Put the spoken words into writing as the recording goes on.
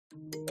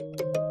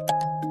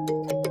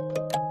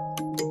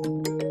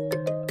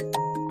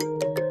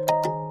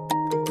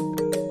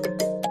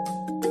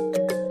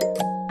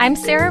I'm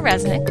Sarah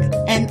Resnick.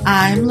 And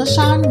I'm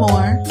LaShawn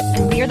Moore.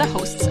 And we are the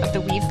hosts of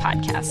the Weave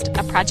Podcast,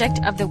 a project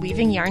of the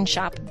weaving yarn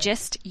shop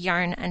Gist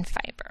Yarn and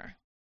Fiber.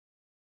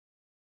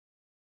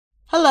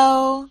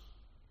 Hello.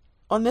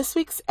 On this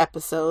week's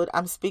episode,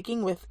 I'm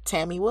speaking with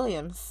Tammy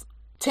Williams.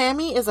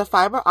 Tammy is a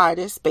fiber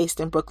artist based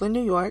in Brooklyn,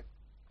 New York.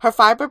 Her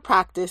fiber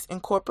practice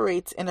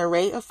incorporates an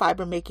array of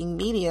fiber-making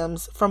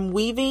mediums from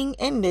weaving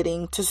and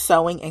knitting to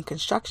sewing and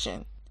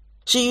construction.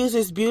 She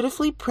uses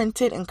beautifully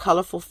printed and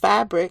colorful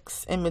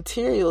fabrics and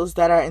materials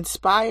that are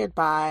inspired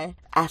by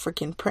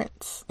African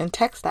prints and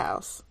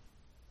textiles.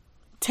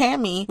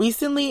 Tammy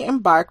recently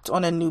embarked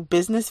on a new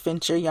business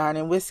venture, Yarn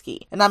and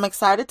Whiskey, and I'm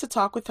excited to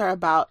talk with her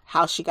about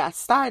how she got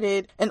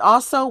started and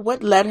also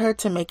what led her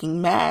to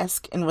making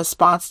masks in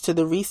response to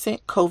the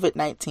recent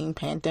COVID-19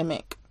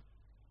 pandemic.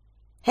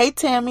 Hey,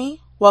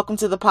 Tammy. Welcome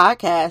to the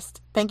podcast.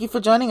 Thank you for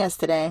joining us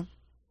today.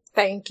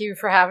 Thank you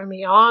for having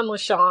me on,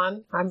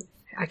 LaShawn.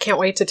 I can't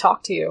wait to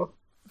talk to you.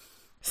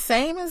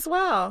 Same as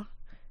well.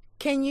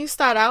 Can you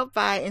start out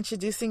by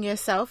introducing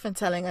yourself and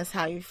telling us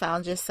how you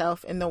found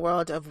yourself in the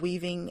world of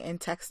weaving and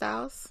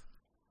textiles?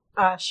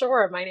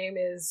 Sure. My name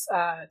is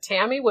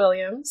Tammy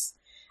Williams.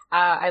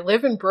 I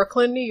live in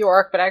Brooklyn, New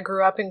York, but I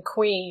grew up in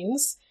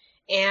Queens.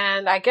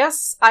 And I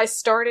guess I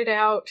started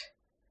out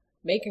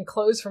making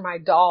clothes for my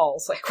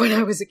dolls, like when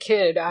I was a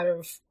kid, out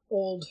of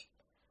old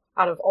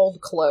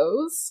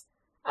clothes.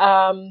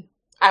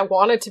 I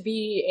wanted to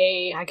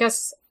be I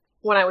guess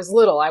when I was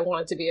little, I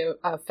wanted to be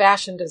a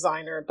fashion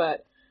designer,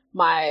 but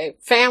my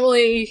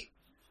family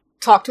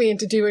talked me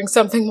into doing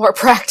something more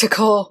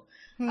practical.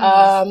 We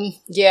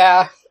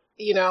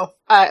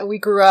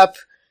grew up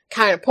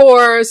kind of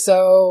poor,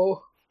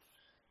 so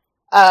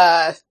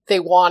they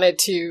wanted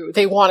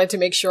to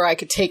make sure I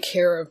could take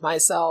care of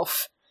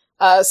myself.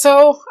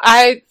 So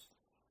I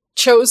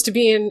chose to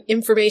be in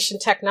information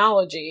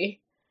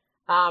technology,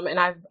 and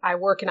I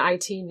work in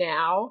IT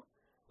now.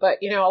 But,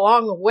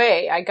 along the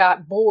way, I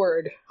got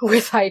bored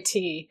with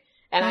IT,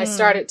 and I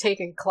started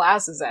taking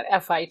classes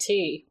at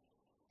FIT.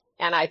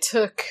 And I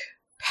took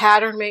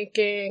pattern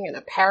making and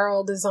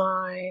apparel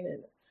design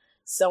and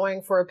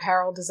sewing for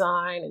apparel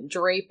design and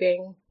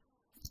draping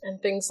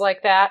and things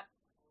like that.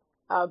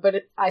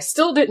 But I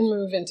still didn't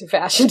move into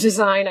fashion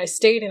design. I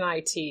stayed in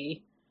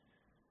IT.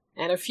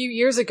 And a few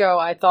years ago,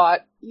 I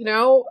thought,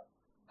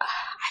 I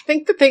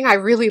think the thing I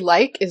really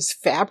like is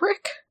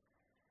fabric.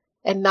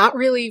 And not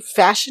really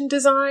fashion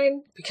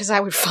design, because I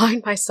would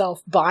find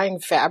myself buying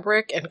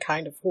fabric and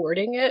kind of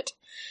hoarding it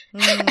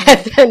and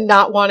then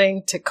not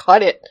wanting to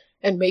cut it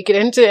and make it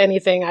into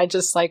anything. I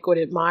just would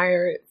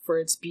admire it for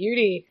its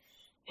beauty.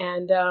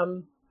 And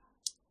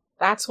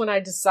that's when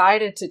I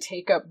decided to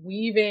take up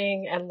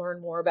weaving and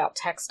learn more about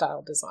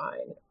textile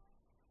design.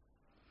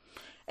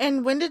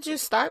 And when did you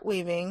start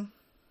weaving?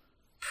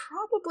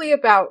 Probably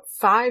about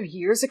 5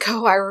 years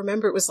ago. I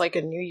remember it was like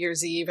a New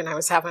Year's Eve and I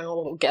was having a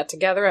little get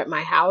together at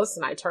my house,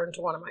 and I turned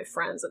to one of my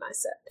friends and I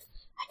said,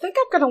 I think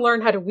I'm going to learn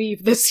how to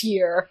weave this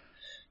year.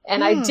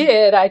 And I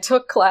did. I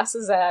took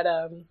classes at,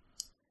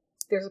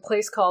 there's a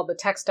place called the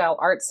Textile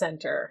Art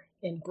Center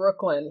in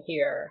Brooklyn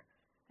here.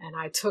 And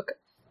I took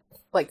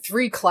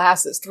 3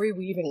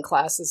 weaving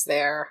classes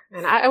there.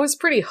 And I was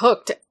pretty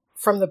hooked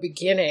from the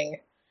beginning.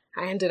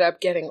 I ended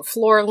up getting a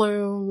floor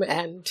loom,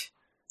 and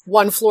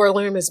one floor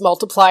loom is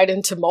multiplied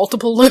into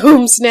multiple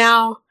looms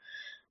now.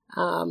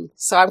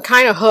 So I'm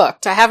kind of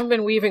hooked. I haven't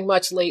been weaving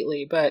much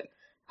lately, but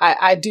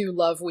I do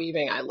love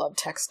weaving. I love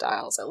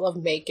textiles. I love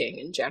making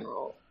in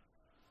general.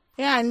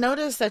 Yeah, I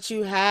noticed that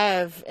you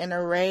have an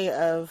array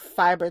of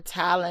fiber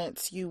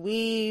talents. You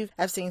weave,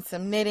 I've seen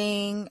some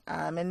knitting,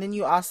 and then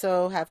you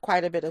also have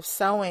quite a bit of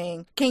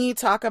sewing. Can you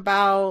talk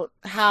about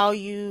how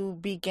you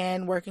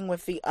began working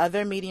with the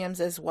other mediums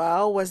as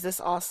well? Was this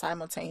all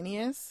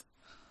simultaneous?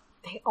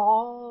 They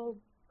all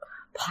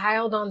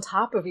piled on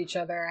top of each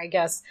other, I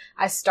guess.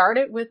 I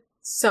started with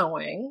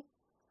sewing.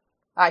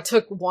 I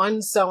took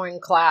one sewing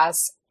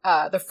class.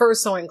 The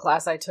first sewing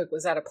class I took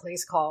was at a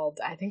place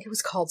I think it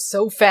was called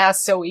So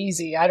Fast, So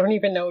Easy. I don't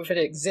even know if it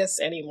exists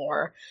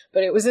anymore,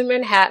 but it was in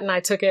Manhattan. I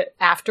took it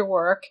after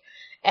work.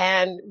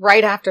 And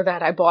right after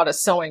that, I bought a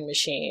sewing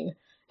machine,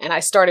 and I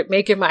started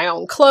making my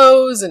own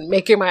clothes and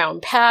making my own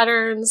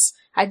patterns.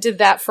 I did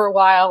that for a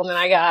while, and then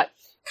I got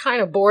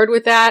kind of bored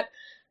with that.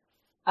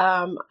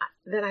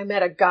 Then I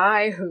met a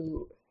guy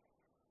who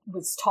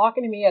was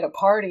talking to me at a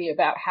party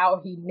about how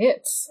he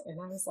knits. And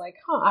I was like,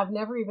 I've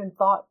never even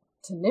thought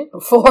to knit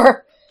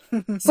before.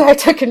 So I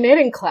took a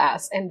knitting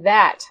class, and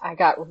that I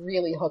got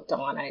really hooked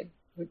on. I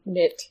would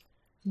knit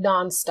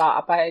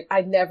nonstop.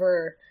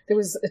 There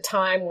was a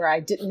time where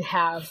I didn't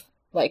have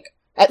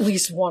at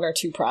least 1 or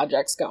 2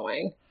 projects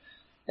going.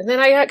 And then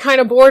I got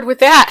kind of bored with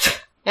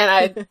that, and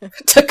I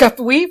took up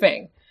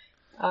weaving.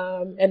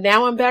 And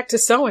now I'm back to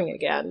sewing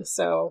again.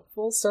 So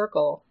full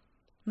circle.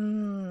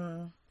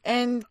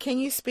 And can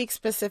you speak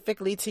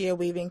specifically to your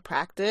weaving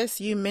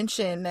practice? You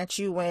mentioned that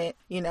you went,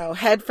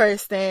 head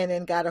first in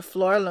and got a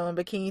floor loom,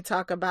 but can you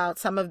talk about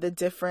some of the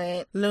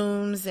different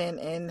looms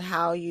and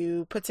how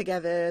you put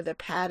together the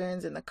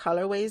patterns and the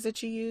colorways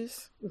that you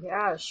use?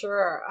 Yeah,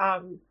 sure.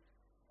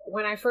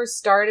 When I first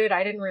started,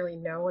 I didn't really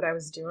know what I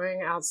was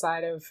doing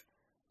outside of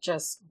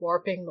just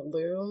warping the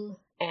loom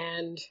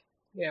and,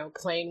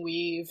 plain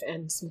weave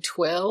and some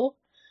twill.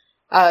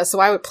 So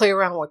I would play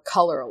around with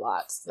color a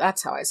lot. So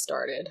that's how I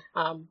started.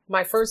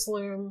 My first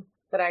loom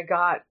that I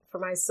got for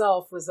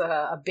myself was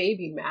a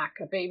baby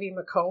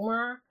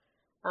Macomber,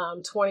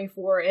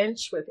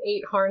 24-inch with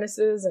 8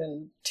 harnesses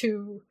and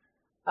two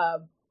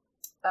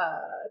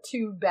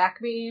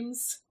back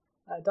beams,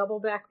 a double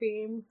back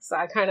beam. So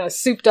I kind of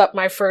souped up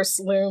my first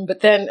loom, but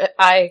then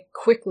I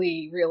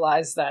quickly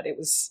realized that it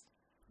was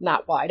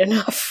not wide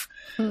enough.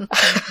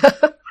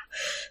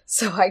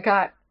 So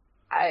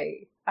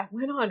I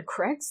went on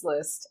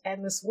Craigslist,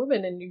 and this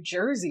woman in New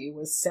Jersey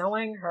was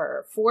selling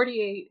her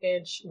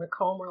 48-inch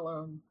Macomber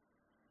loom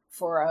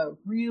for a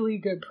really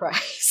good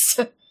price.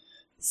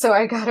 So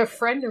I got a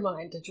friend of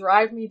mine to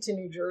drive me to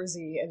New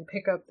Jersey and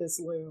pick up this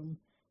loom,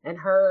 and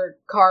her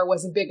car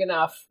wasn't big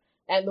enough.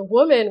 And the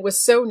woman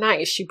was so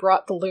nice. She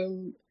brought the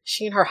loom.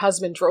 She and her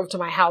husband drove to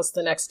my house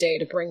the next day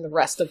to bring the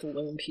rest of the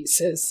loom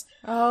pieces.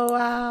 Oh,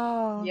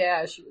 wow.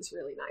 Yeah, she was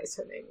really nice.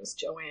 Her name was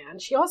Joanne.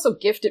 She also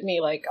gifted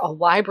me like a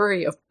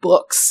library of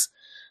books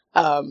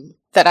that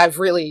I've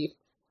really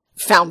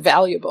found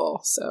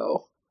valuable.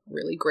 So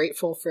really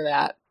grateful for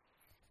that.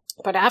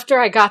 But after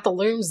I got the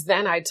looms,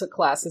 then I took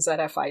classes at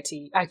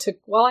FIT. I took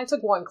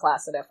one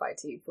class at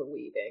FIT for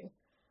weaving,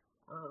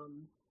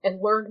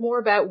 and learned more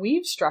about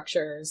weave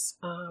structures.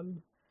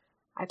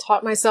 I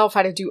taught myself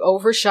how to do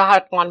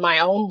overshot on my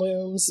own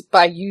looms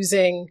by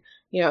using,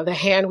 the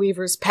Hand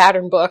Weaver's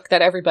pattern book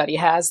that everybody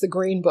has, the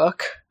green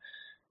book.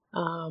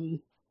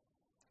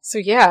 So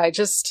yeah,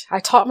 I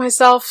taught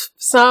myself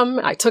some.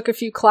 I took a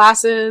few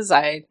classes.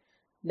 I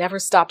never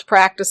stopped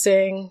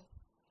practicing,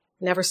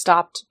 never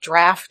stopped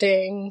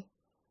drafting.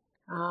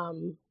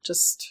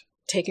 Just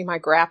taking my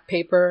graph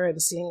paper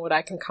and seeing what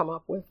I can come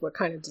up with, what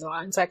kind of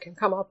designs I can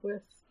come up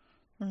with.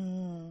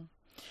 Mm.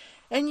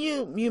 And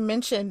you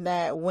mentioned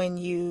that when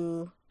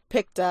you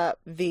picked up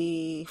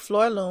the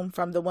floor loom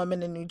from the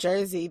woman in New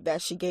Jersey,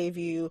 that she gave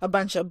you a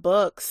bunch of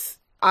books.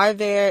 Are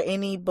there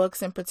any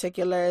books in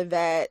particular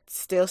that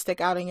still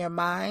stick out in your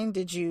mind?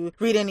 Did you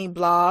read any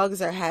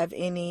blogs or have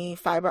any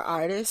fiber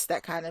artists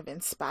that kind of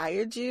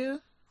inspired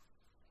you?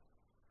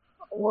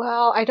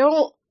 Well, I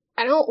don't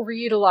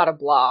read a lot of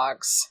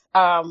blogs,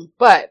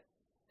 but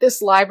this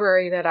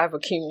library that I've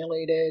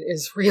accumulated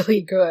is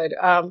really good.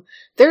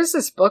 There's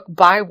this book,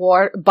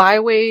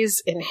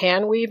 Byways in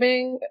Hand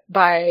Weaving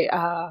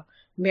by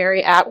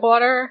Mary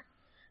Atwater,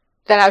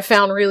 that I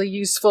found really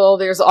useful.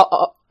 There's,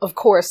 of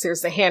course,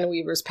 there's the Hand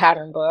Weaver's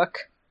pattern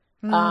book.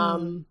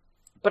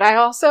 But I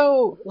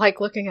also like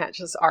looking at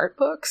just art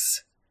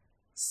books.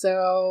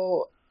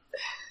 So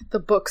the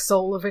book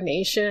Soul of a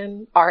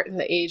Nation, Art in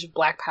the Age of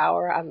Black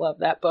Power. I love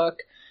that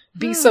book.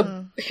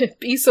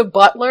 Bisa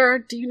Butler,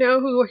 do you know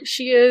who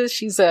she is?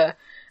 She's a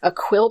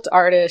quilt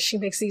artist. She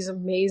makes these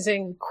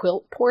amazing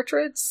quilt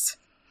portraits.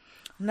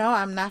 No,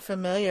 I'm not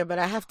familiar, but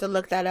I have to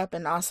look that up.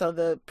 And also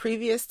the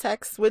previous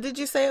text, what did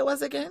you say it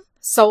was again?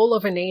 Soul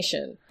of a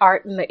Nation,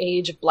 Art in the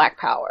Age of Black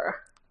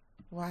Power.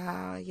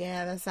 Wow,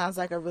 yeah, that sounds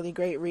like a really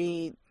great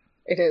read.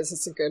 It is.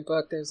 It's a good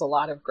book. There's a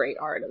lot of great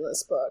art in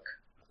this book.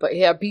 But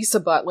yeah,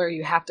 Bisa Butler,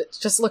 you have to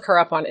just look her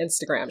up on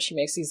Instagram. She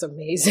makes these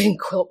amazing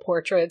quilt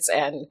portraits,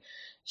 and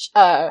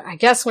I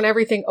guess when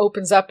everything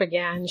opens up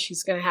again,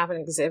 she's going to have an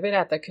exhibit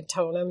at the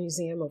Katona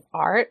Museum of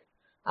Art.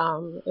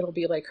 It'll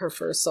be like her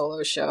first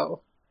solo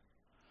show.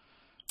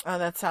 Oh,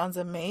 that sounds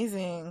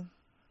amazing.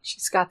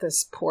 She's got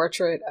this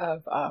portrait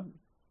of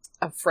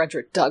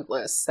Frederick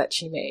Douglass that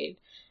she made.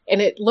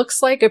 And it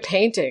looks like a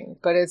painting,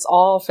 but it's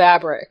all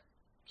fabric.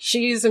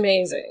 She's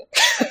amazing.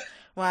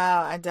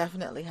 Wow, I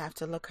definitely have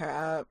to look her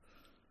up.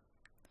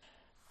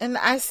 And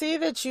I see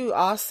that you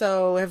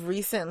also have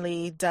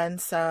recently done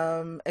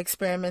some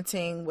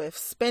experimenting with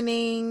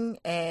spinning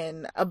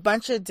and a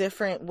bunch of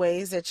different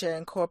ways that you're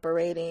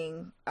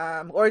incorporating,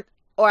 or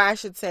I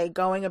should say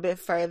going a bit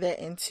further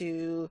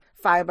into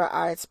fiber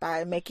arts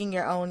by making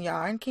your own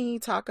yarn. Can you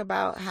talk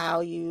about how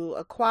you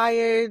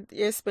acquired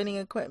your spinning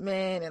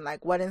equipment and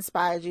like what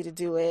inspired you to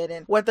do it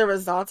and what the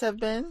results have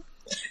been?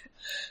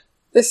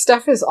 This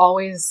stuff is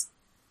always...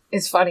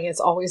 It's funny. It's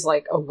always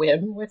like a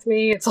whim with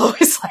me. It's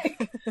always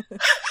like,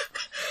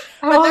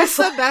 but that's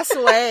the best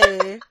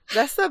way.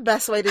 That's the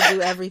best way to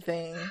do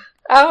everything.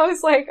 I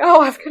was like,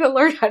 oh, I'm going to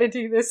learn how to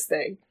do this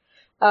thing.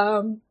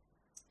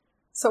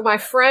 So my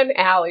friend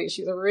Allie,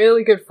 she's a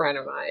really good friend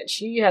of mine.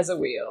 She has a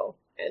wheel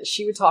and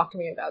she would talk to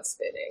me about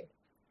spinning.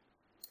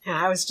 And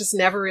I was just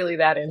never really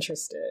that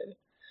interested.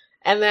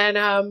 And then,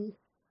 I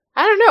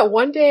don't know,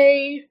 one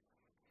day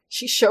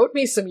she showed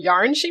me some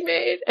yarn she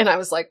made, and I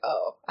was like,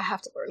 oh, I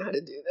have to learn how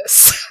to do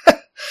this.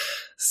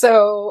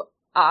 So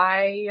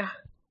I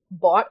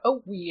bought a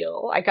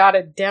wheel. I got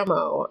a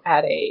demo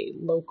at a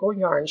local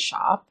yarn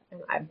shop,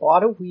 and I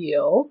bought a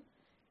wheel,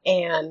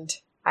 and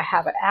I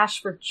have an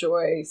Ashford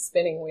Joy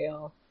spinning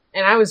wheel,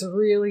 and I was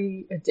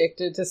really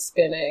addicted to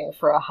spinning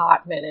for a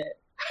hot minute,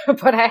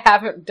 but I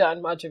haven't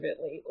done much of it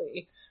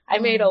lately. I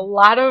made a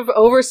lot of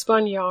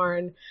overspun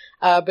yarn,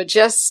 but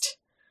just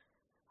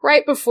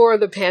right before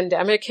the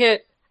pandemic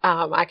hit,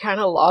 I kind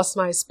of lost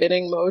my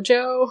spinning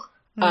mojo.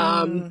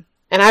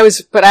 And I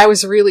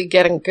was really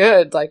getting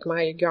good. Like,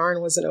 my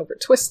yarn wasn't over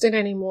twisted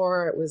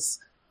anymore.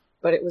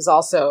 But it was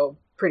also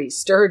pretty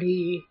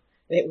sturdy,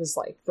 and it was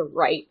like the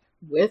right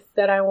width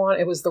that I want.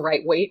 It was the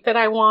right weight that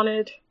I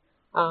wanted.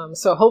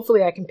 So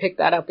hopefully I can pick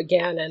that up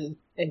again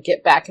and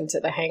get back into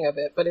the hang of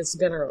it. But it's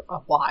been a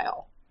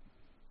while.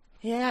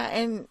 Yeah,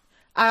 and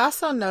I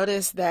also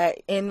noticed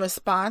that in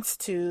response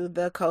to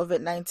the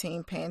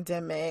COVID-19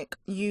 pandemic,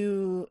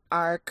 you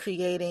are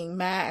creating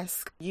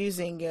masks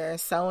using your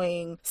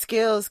sewing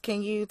skills.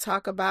 Can you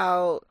talk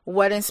about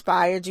what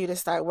inspired you to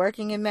start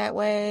working in that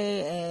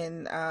way?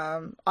 And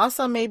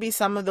also maybe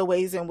some of the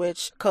ways in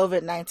which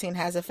COVID-19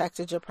 has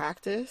affected your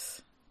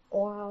practice?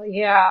 Well,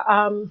 yeah.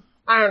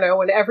 I don't know,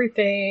 when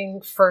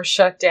everything first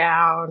shut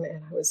down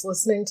and I was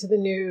listening to the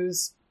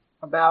news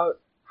about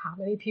how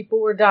many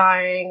people were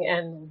dying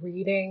and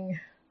reading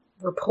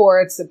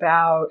reports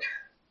about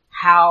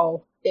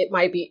how it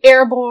might be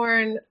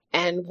airborne,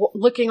 and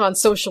looking on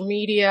social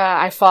media,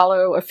 I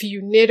follow a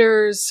few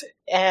knitters,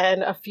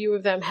 and a few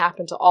of them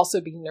happen to also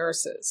be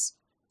nurses.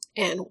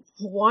 And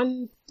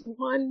one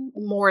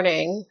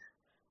morning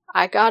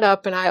I got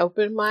up and I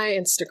opened my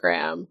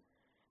Instagram,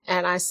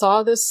 and I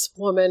saw this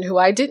woman who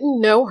I didn't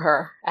know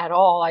her at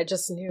all. I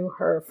just knew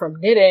her from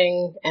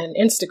knitting and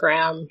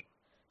Instagram.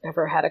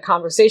 Never had a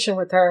conversation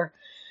with her.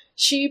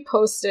 She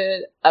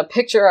posted a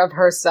picture of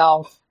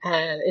herself,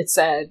 and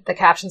the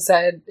caption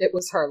said it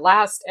was her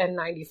last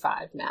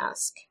N95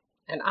 mask.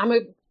 And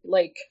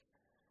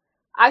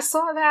I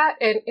saw that,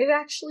 and it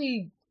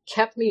actually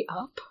kept me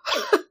up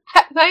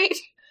at night,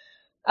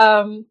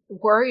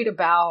 worried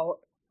about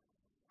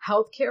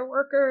healthcare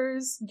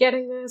workers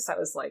getting this. I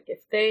was like,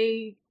 if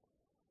they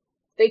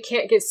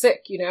can't get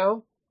sick,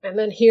 and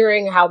then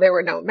hearing how there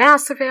were no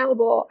masks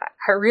available,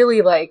 I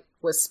really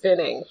was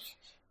spinning.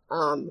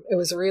 It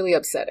was really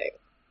upsetting.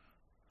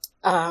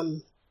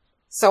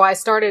 So I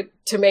started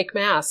to make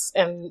masks,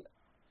 and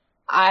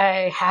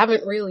I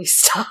haven't really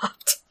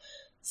stopped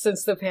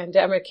since the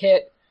pandemic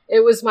hit.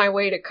 It was my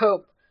way to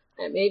cope.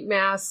 I made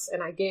masks,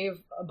 and I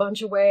gave a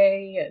bunch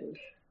away, and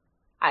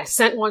I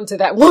sent one to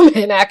that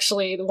woman,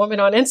 actually, the woman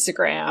on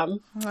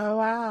Instagram. Oh,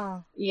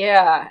 wow.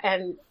 Yeah,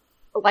 and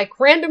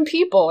random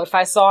people, if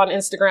I saw on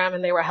Instagram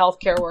and they were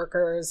healthcare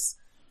workers,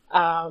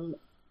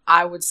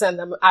 I would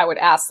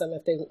ask them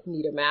if they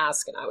need a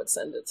mask, and I would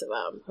send it to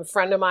them. A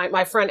friend of mine,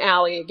 my friend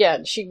Allie,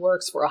 again, she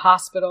works for a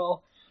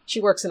hospital. She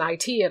works in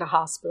IT at a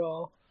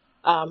hospital.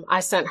 I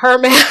sent her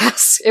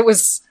masks.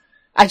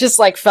 I just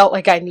felt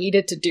like I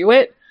needed to do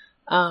it.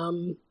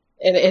 And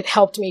it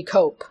helped me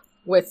cope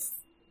with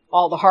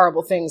all the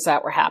horrible things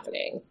that were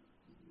happening.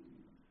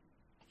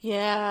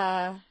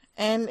 Yeah.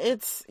 And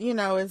it's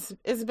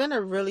been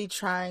a really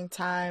trying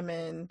time,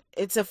 and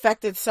it's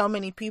affected so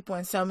many people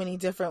in so many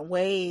different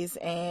ways.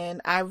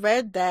 And I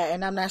read that,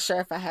 and I'm not sure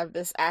if I have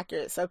this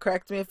accurate, so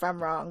correct me if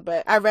I'm wrong,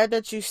 but I read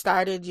that you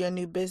started your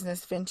new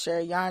business venture,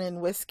 Yarn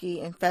and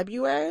Whiskey, in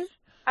February.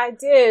 I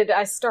did.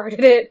 I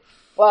started it.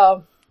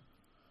 Well,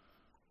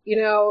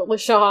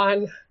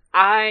 LaShawn,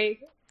 I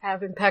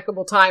have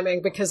impeccable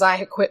timing because I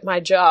had quit my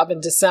job in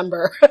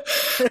December.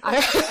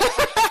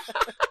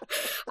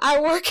 I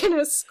work in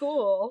a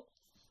school,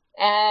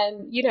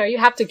 and, you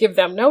have to give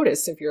them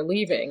notice if you're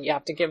leaving. You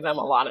have to give them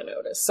a lot of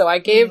notice. So I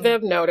gave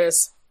them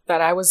notice that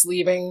I was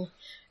leaving,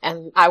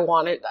 and I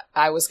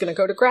was going to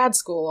go to grad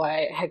school.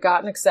 I had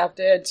gotten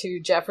accepted to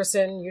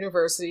Jefferson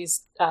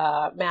University's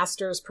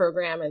master's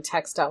program in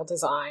textile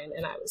design,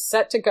 and I was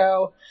set to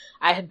go.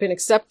 I had been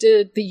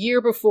accepted the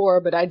year before,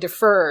 but I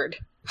deferred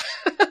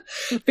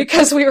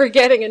because we were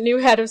getting a new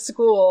head of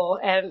school,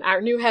 and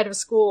our new head of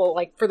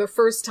school, for the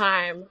first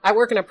time, I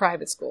work in a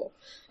private school,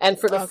 and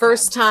for the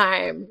first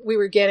time, we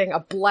were getting a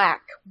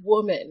Black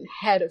woman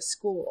head of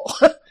school.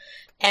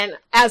 And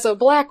as a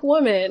Black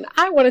woman,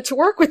 I wanted to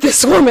work with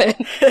this woman.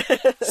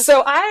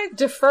 So I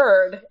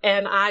deferred,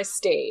 and I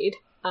stayed.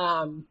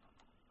 And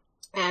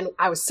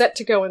I was set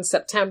to go in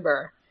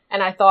September,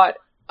 and I thought,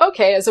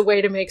 okay, as a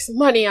way to make some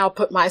money, I'll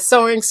put my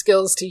sewing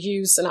skills to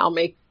use, and I'll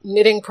make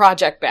knitting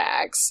project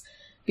bags,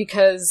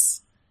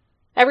 because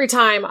every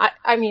time, I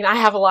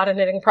have a lot of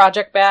knitting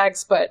project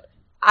bags, but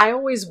I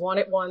always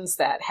wanted ones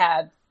that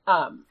had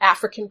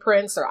African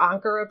prints or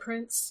Ankara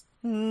prints,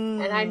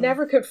 and I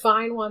never could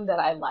find one that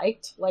I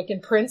liked,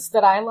 in prints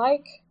that I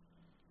like.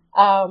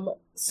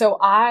 So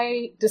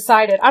I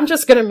decided I'm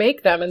just going to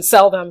make them and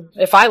sell them.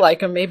 If I like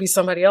them, maybe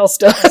somebody else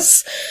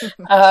does.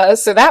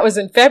 So that was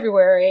in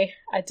February.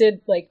 I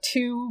did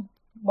 2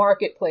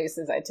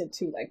 marketplaces. I did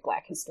 2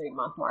 Black History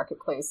Month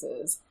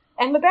marketplaces,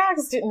 and the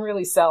bags didn't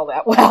really sell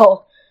that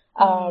well.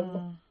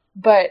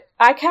 But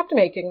I kept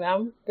making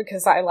them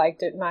because I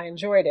liked it and I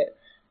enjoyed it.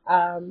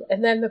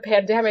 And then the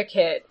pandemic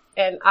hit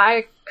and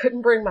I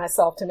couldn't bring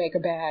myself to make a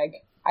bag.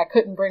 I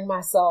couldn't bring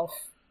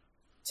myself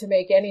to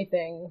make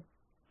anything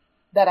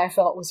that I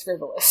felt was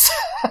frivolous.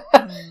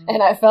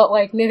 And I felt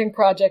like knitting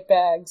project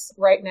bags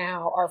right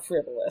now are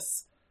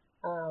frivolous.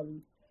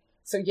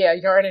 So yeah,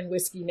 Yarn and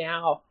Whiskey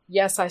now.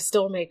 Yes, I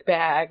still make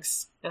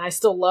bags and I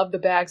still love the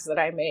bags that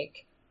I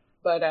make,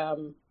 but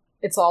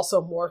it's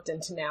also morphed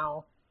into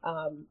now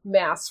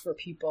masks for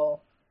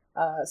people,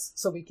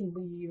 so we can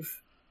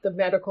leave the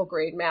medical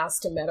grade masks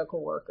to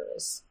medical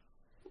workers.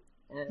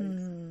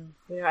 And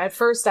at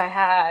first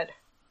I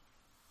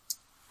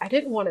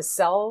didn't want to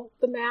sell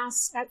the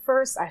masks at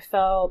first. I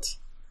felt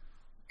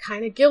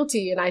kind of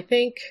guilty, and I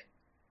think,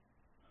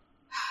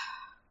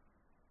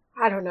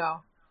 I don't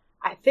know,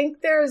 I think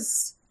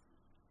there's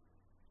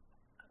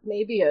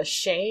maybe a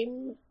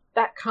shame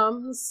that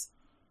comes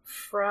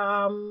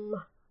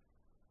from,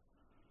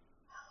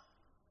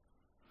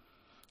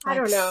 I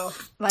don't know.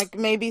 Like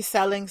maybe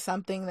selling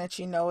something that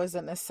you know is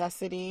a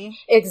necessity.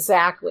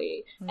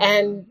 Exactly.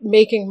 And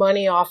making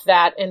money off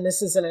that, and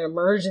this is an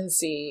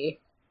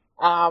emergency.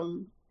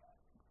 But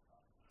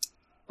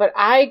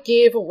I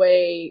gave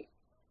away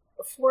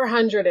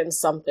 400 and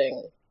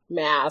something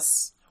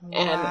masks.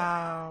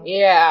 Wow.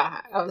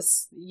 And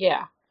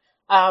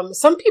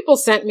some people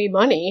sent me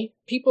money.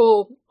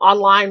 People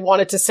online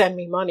wanted to send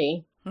me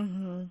money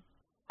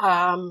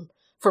for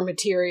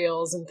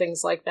materials and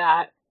things like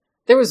that.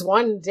 There was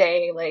one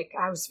day, like,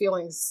 I was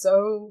feeling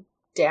so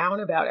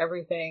down about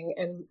everything.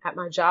 And at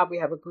my job, we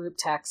have a group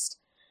text.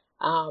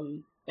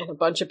 And a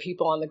bunch of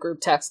people on the group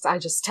text. I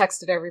just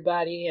texted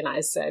everybody and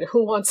I said,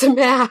 who wants a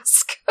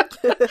mask?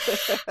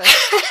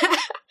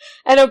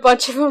 And a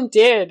bunch of them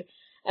did.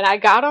 And I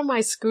got on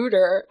my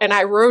scooter and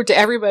I rode to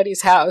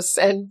everybody's house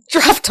and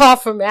dropped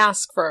off a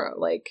mask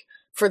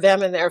for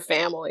them and their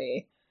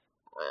family.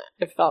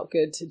 It felt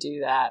good to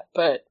do that.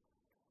 But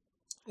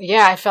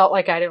yeah, I felt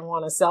like I didn't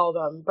want to sell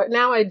them. But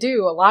now I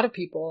do. A lot of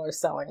people are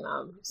selling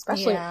them.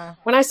 Especially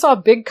when I saw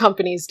big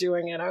companies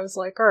doing it, I was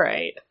like, all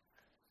right,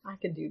 I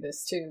can do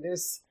this too.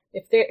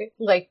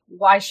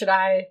 Why should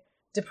I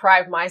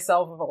deprive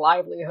myself of a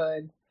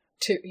livelihood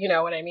to, you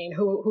know what I mean?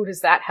 Who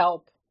does that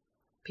help?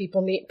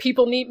 People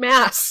need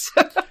masks.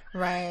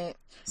 Right.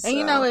 So. And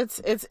you know,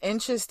 it's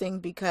interesting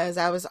because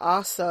I was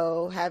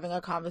also having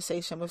a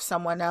conversation with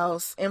someone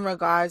else in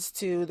regards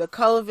to the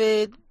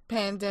COVID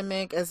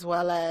pandemic as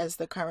well as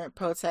the current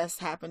protests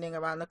happening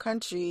around the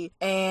country,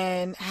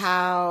 and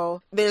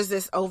how there's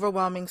this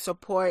overwhelming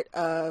support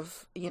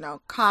of,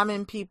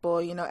 common people,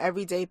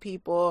 everyday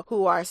people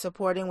who are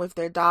supporting with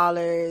their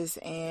dollars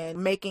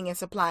and making and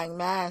supplying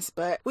masks.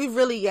 But we've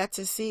really yet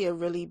to see a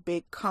really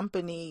big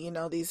company,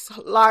 these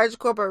large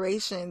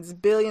corporations,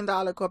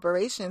 billion-dollar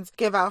corporations,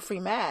 give out free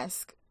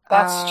masks.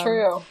 That's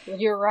true.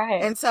 You're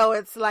right. And so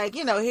it's like,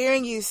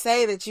 hearing you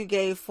say that you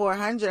gave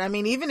 400, I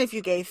mean, even if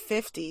you gave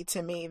 50,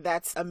 to me,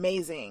 that's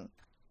amazing.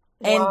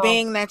 Wow. And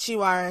being that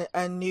you are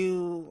a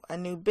new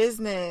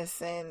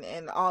business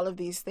and all of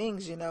these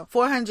things,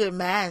 400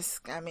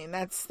 masks, I mean,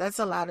 that's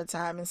a lot of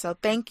time. And so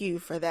thank you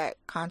for that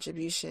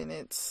contribution.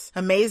 It's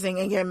amazing.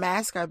 And your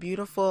masks are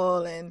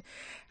beautiful. And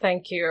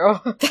thank you.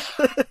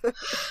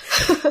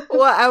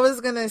 Well, I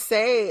was going to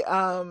say,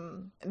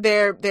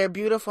 they're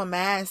beautiful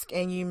masks.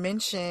 And you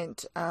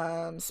mentioned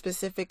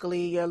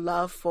specifically your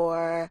love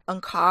for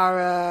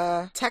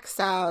Ankara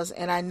textiles.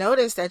 And I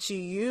noticed that you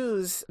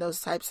use those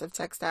types of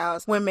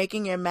textiles when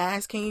making your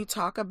mask. Can you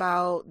talk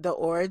about the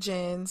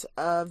origins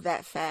of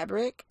that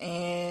fabric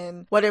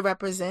and what it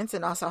represents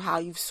and also how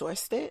you've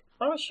sourced it?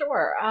 Oh,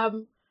 sure.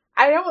 I'm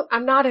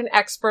not an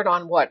expert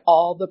on what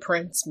all the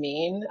prints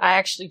mean. I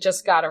actually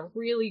just got a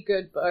really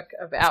good book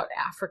about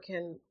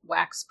African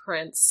wax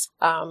prints.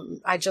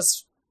 I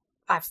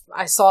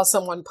saw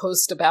someone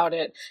post about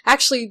it.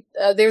 Actually,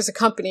 there's a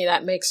company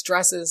that makes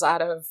dresses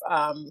out of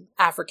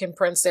African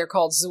prints. They're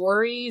called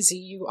Zuri,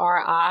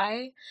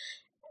 Zuri.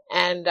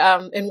 And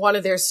in one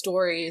of their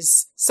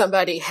stories,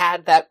 somebody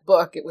had that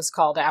book. It was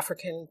called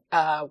African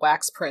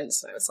Wax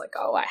Prints. And I was like,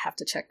 oh, I have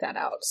to check that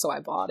out. So I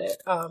bought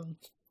it.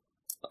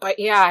 But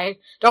yeah, I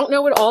don't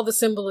know what all the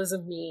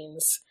symbolism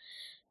means.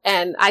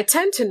 And I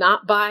tend to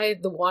not buy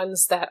the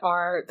ones that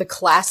are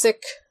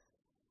that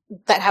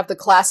have the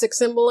classic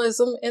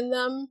symbolism in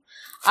them.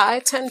 I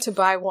tend to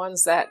buy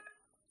ones that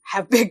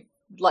have big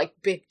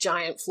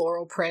giant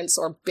floral prints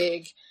or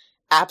big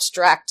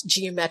abstract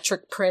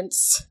geometric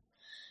prints.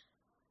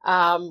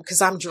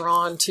 Cause I'm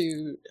drawn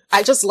to,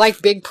 I just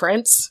like big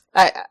prints.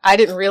 I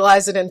didn't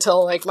realize it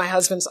until my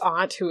husband's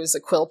aunt, who is a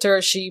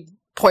quilter, she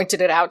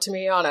pointed it out to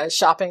me on a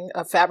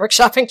fabric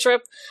shopping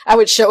trip. I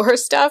would show her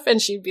stuff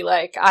and she'd be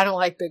like, I don't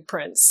like big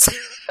prints.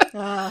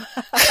 I'm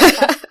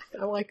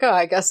like, oh,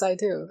 I guess I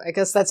do. I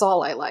guess that's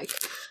all I like.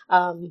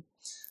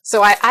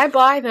 So I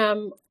buy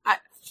them.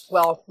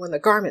 When the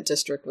garment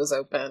district was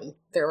open,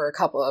 there were a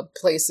couple of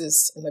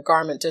places in the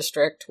garment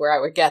district where I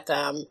would get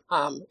them,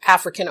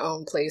 African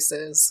owned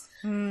places.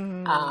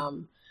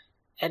 And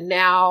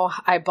now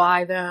I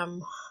buy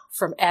them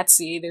from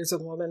Etsy. There's a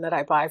woman that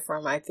I buy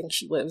from. I think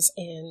she lives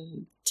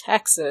in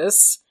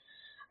Texas.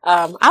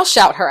 I'll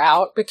shout her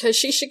out because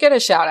she should get a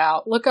shout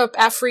out. Look up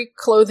Afrique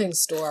Clothing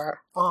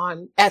Store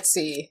on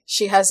Etsy.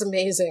 She has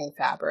amazing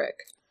fabric.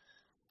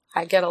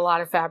 I get a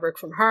lot of fabric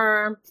from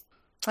her.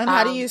 And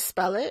how do you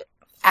spell it?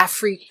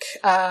 Afrique,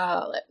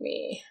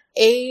 AFRIQE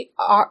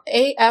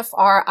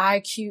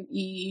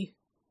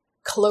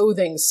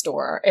Clothing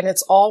Store. And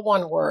it's all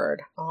one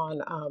word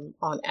on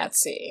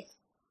Etsy.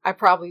 I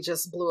probably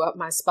just blew up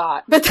my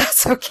spot, but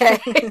that's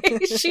okay.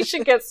 She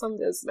should get some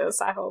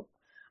business. I hope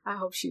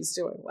she's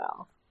doing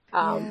well.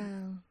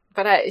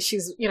 But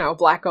she's,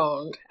 Black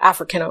owned,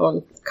 African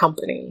owned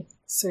company.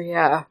 So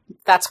yeah,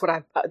 that's where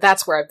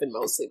I've been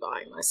mostly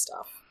buying my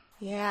stuff.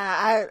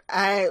 Yeah,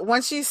 I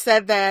once you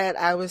said that,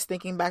 I was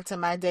thinking back to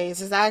my days,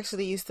 because I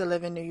actually used to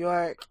live in New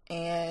York,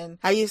 and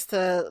I used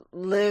to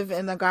live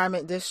in the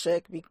garment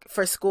district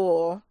for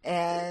school,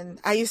 and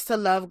I used to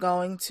love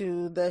going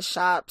to the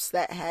shops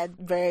that had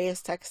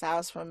various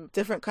textiles from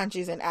different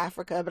countries in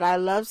Africa, but I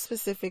love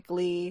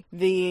specifically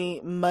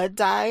the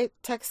mud-dyed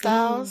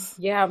textiles.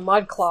 Yeah,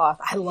 mud cloth.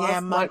 I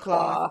love mud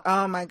cloth.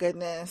 Oh my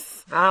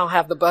goodness. I don't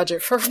have the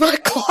budget for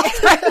mud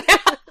cloth right now.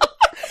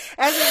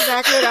 That's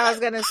exactly what I was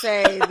gonna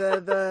say.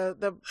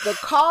 The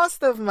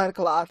cost of mud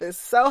cloth is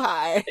so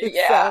high.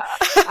 Yeah.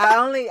 So I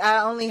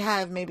only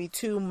have maybe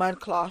 2 mud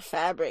cloth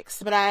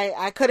fabrics, but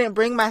I couldn't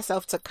bring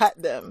myself to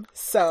cut them.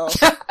 So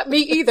me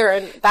either,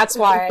 and that's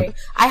why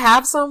I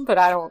have some, but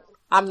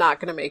I'm not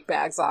gonna make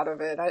bags out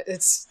of it.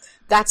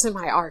 That's in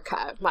my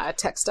archive, my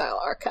textile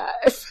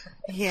archive.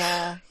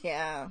 Yeah.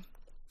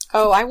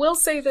 Oh, I will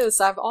say this.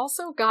 I've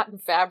also gotten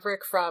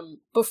fabric from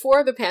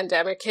before the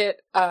pandemic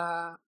hit.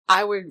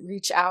 I would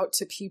reach out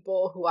to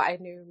people who I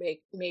knew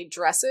made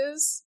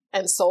dresses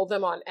and sold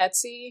them on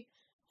Etsy.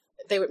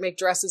 They would make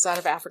dresses out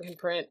of African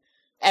print.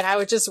 And I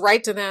would just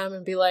write to them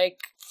and be like,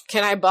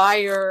 can I buy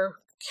your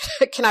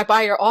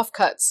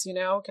offcuts?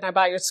 Can I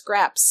buy your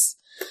scraps?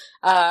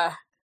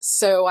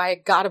 So I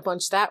got a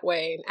bunch that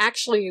way. And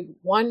actually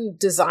one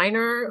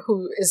designer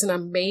who is an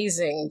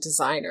amazing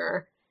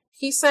designer,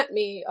 he sent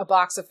me a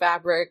box of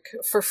fabric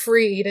for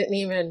free. He didn't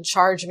even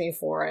charge me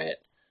for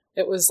it.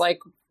 It was like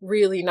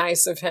really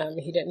nice of him.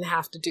 He didn't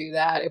have to do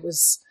that. It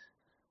was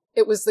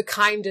the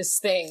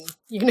kindest thing,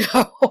 and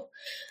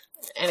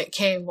it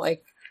came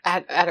like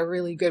at a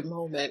really good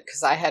moment,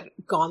 because I had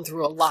gone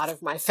through a lot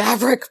of my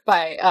fabric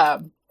by,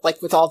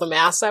 with all the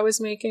masks I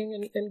was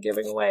making and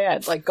giving away.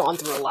 I'd like gone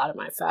through a lot of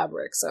my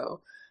fabric.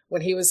 So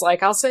when he was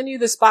like, I'll send you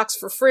this box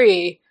for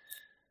free,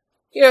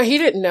 he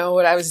didn't know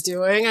what I was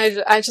doing.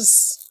 I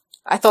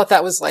thought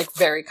that was like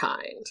very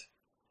kind.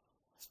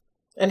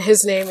 And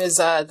his name is,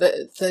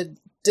 the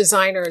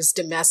designer is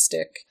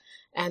Demestik,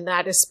 and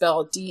that is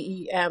spelled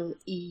Demestik.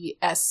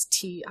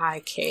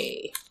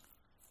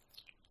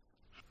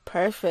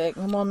 Perfect.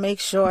 And we'll make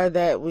sure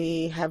that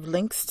we have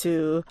links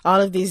to all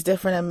of these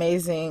different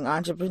amazing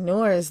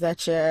entrepreneurs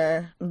that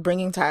you're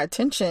bringing to our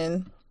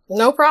attention.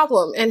 No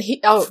problem. And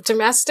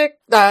Demestik,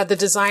 the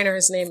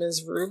designer's name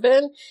is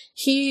Ruben.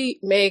 He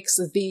makes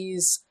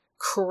these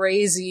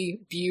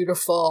crazy,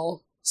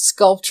 beautiful,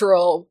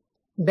 sculptural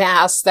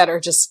masks that are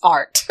just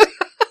art.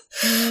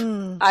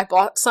 I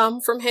bought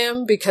some from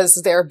him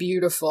because they're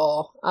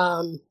beautiful.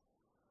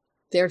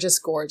 They're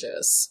just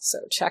gorgeous. So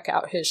check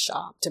out his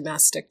shop,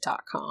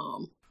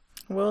 demestik.com.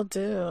 Will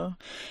do.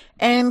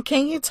 And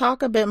can you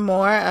talk a bit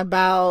more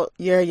about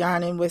your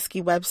Yarn and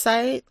Whiskey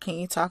website? Can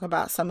you talk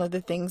about some of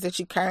the things that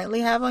you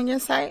currently have on your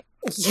site?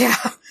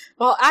 Yeah.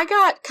 Well, I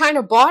got kind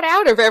of bought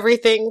out of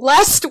everything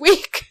last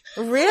week.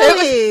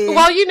 Really?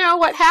 You know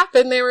what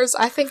happened?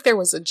 I think there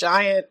was a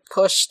giant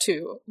push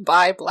to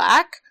buy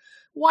black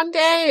one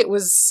day. It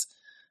was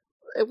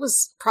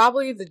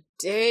probably the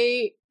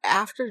day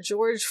after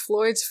George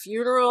Floyd's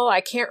funeral.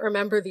 I can't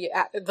remember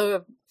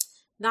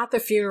not the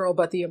funeral,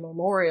 but the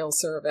memorial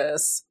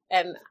service.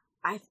 And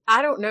I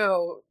don't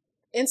know.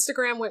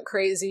 Instagram went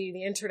crazy.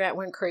 The internet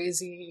went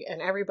crazy,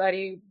 and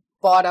everybody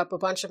bought up a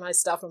bunch of my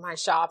stuff in my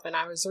shop. And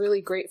I was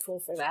really grateful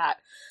for that.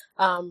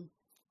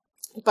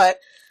 But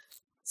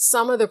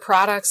some of the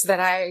products that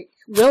I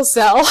will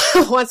sell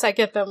once I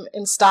get them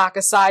in stock,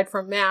 aside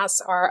from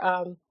masks,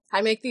 are,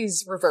 I make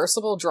these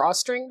reversible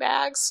drawstring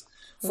bags.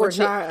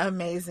 Which are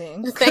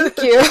amazing.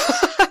 Thank you.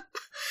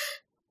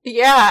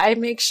 Yeah, I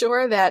make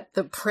sure that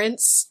the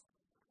prints,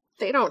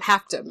 they don't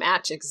have to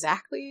match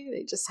exactly.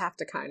 They just have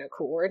to kind of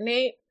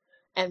coordinate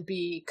and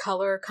be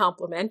color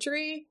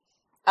complementary.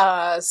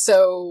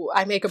 So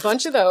I make a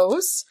bunch of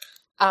those.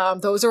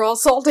 Those are all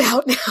sold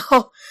out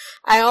now.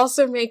 I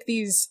also make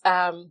these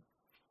 3D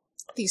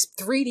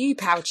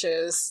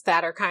pouches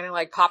that are kind of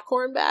like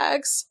popcorn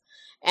bags,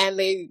 and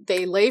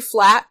they lay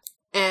flat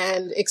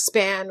and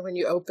expand when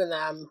you open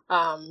them.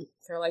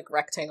 They're like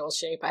rectangle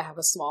shape. I have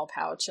a small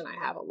pouch and I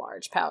have a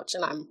large pouch,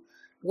 and I'm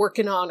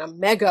working on a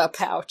mega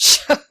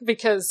pouch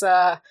because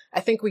I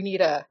think we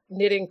need a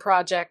knitting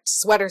project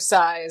sweater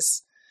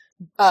size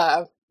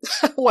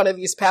one of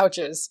these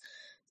pouches.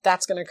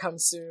 That's going to come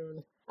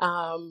soon.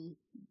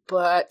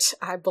 but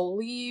I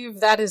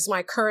believe that is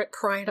my current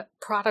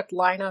product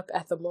lineup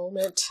at the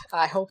moment.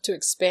 I hope to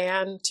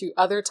expand to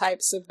other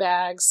types of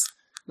bags,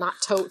 not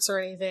totes or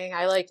anything.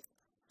 I like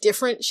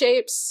different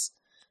shapes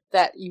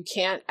that you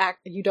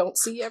don't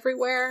see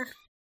everywhere.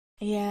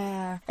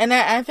 Yeah. And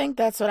I think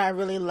that's what I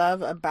really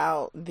love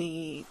about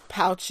the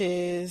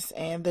pouches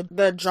and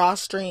the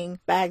drawstring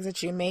bags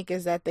that you make,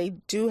 is that they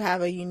do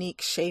have a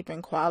unique shape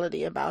and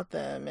quality about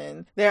them.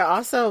 And they're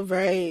also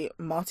very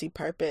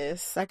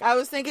multi-purpose. Like, I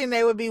was thinking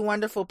they would be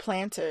wonderful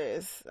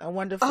planters,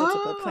 wonderful to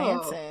put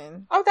plants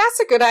in. Oh, that's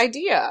a good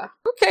idea.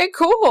 Okay,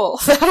 cool.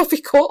 That'll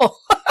be cool.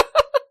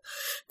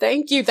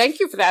 Thank you.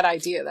 Thank you for that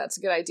idea. That's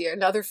a good idea.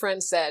 Another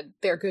friend said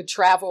they're good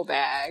travel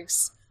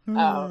bags.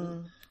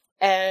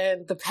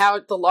 And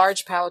the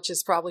large pouch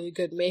is probably a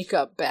good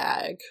makeup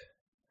bag.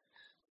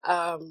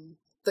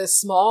 The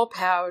small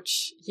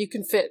pouch,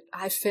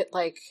 I fit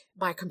like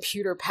my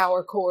computer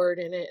power cord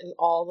in it and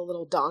all the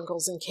little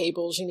dongles and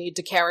cables you need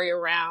to carry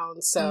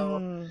around.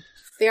 So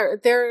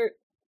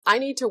I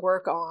need to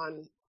work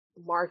on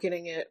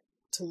marketing it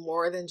to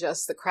more than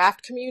just the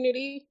craft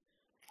community.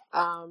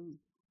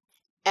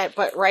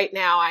 But right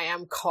now I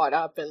am caught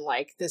up in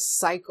like this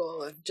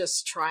cycle of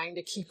just trying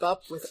to keep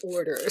up with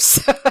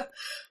orders.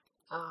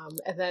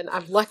 And then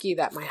I'm lucky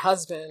that my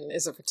husband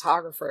is a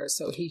photographer,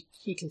 so he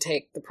can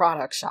take the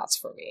product shots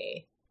for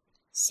me.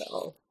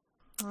 So.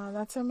 Oh,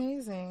 that's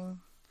amazing.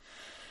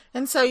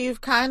 And so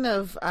you've kind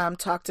of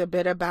talked a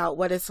bit about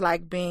what it's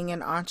like being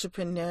an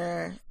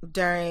entrepreneur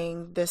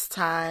during this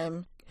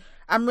time.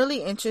 I'm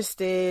really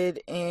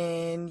interested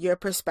in your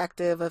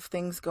perspective of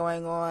things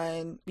going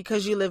on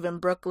because you live in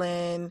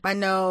Brooklyn. I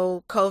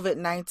know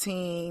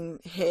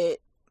COVID-19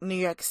 hit New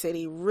York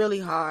City really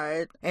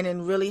hard and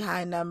in really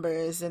high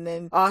numbers. And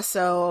then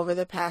also over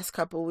the past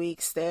couple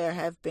weeks, there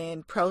have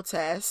been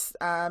protests.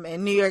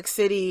 And New York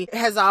City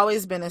has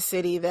always been a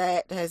city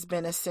that has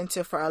been a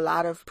center for a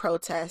lot of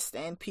protests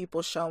and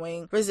people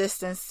showing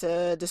resistance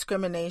to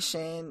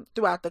discrimination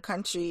throughout the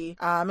country.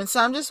 And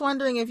so I'm just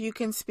wondering if you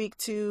can speak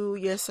to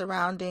your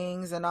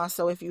surroundings and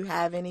also if you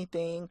have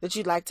anything that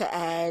you'd like to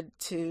add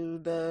to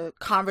the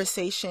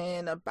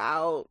conversation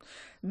about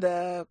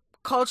the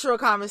cultural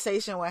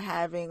conversation we're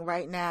having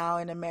right now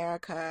in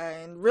America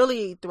and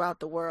really throughout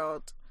the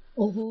world.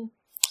 Mm-hmm.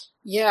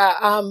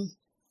 Yeah.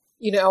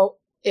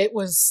 It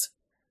was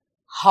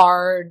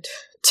hard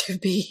to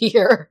be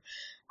here,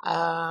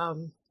 for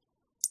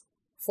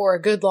a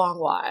good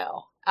long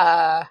while.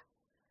 I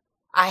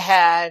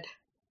had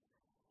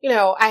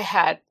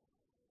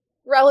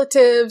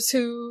relatives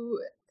who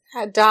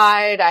had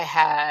died. I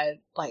had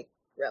like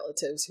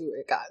relatives who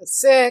had gotten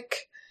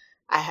sick.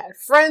 I had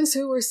friends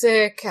who were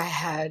sick. I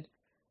had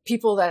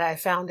people that I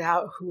found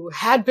out who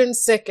had been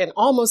sick and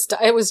almost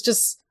died. It was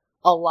just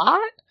a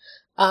lot.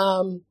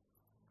 And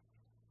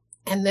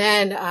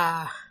then,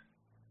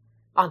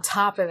 on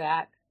top of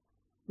that,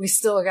 we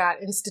still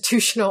got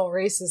institutional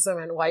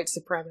racism and white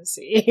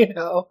supremacy,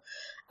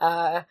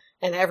 and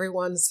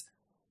everyone's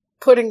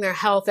putting their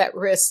health at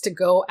risk to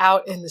go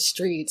out in the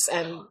streets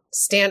and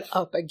stand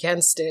up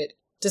against it,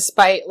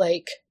 despite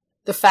like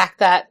the fact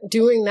that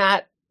doing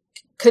that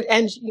could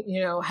end,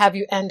 have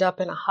you end up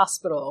in a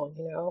hospital,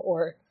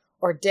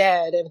 or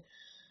dead.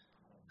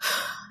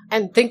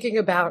 And thinking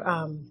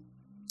about,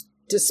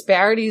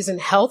 disparities in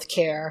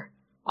healthcare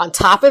on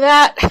top of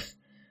that,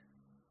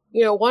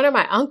 one of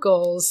my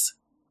uncles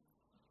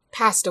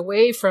passed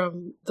away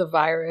from the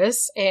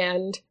virus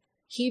and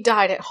he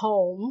died at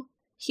home.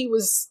 He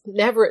was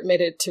never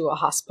admitted to a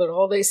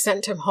hospital. They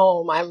sent him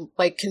home. I'm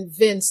like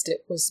convinced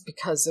it was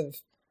because of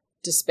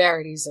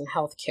disparities in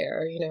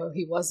healthcare.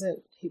 He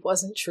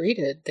wasn't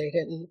treated. They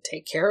didn't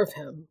take care of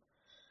him.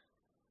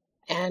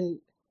 And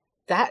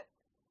that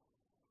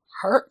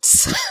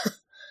hurts.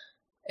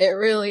 It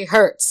really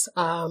hurts.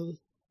 And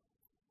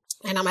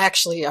I'm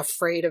actually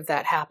afraid of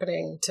that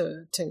happening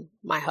to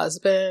my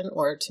husband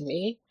or to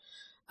me.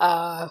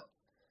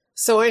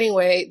 So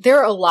anyway, there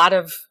are a lot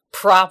of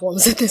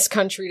problems in this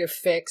country to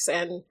fix,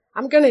 and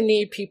I'm going to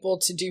need people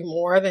to do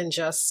more than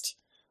just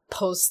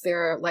post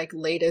their like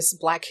latest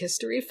Black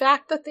History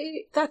fact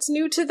that's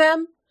new to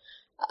them.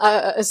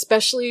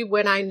 Especially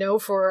when I know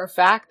for a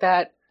fact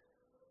that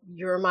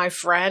you're my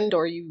friend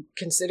or you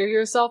consider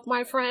yourself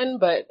my friend,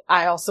 but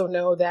I also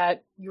know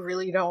that you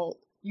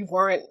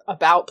weren't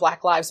about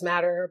Black Lives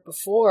Matter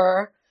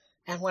before.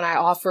 And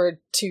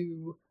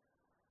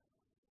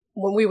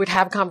when we would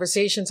have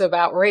conversations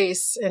about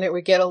race and it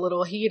would get a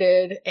little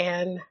heated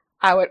and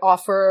I would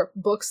offer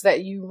books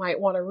that you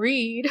might want to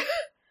read,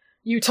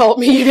 you told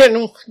me you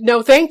didn't,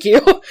 no thank you,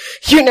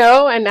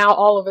 and now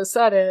all of a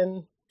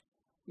sudden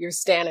you're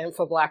standing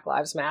for Black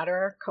Lives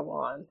Matter. Come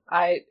on.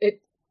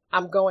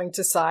 I'm going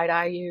to side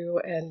eye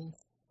you and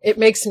it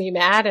makes me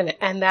mad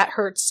and that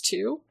hurts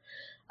too.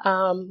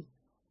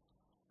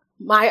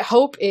 My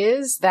hope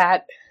is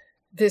that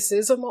this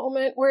is a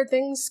moment where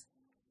things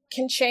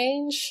can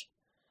change,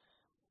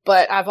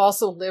 but I've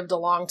also lived a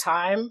long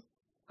time.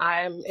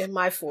 I'm in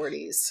my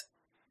 40s.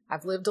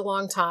 I've lived a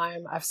long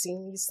time. I've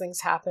seen these things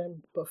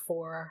happen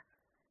before.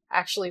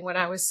 actually, when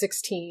I was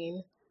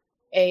 16,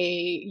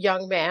 a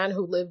young man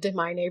who lived in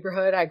my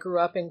neighborhood, I grew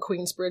up in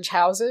Queensbridge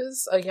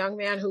houses, a young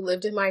man who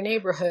lived in my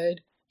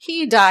neighborhood,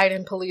 he died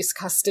in police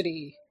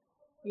custody.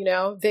 You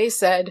know, they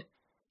said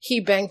he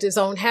banged his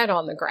own head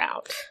on the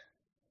ground.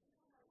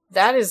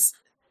 That's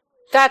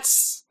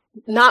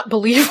not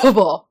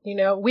believable. You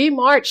know, we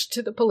marched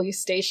to the police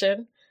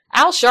station.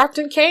 Al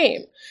Sharpton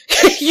came,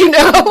 you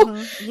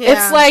know, Yeah.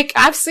 It's like,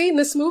 I've seen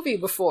this movie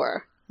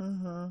before.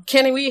 Mm-hmm.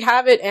 Can we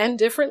have it end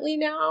differently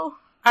now?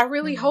 I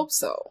really hope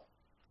so.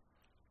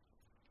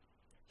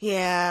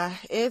 Yeah,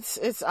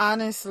 it's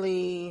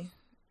honestly,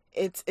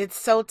 it's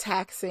so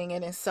taxing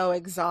and it's so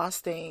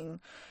exhausting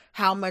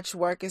how much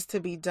work is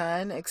to be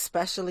done,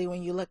 especially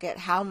when you look at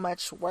how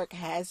much work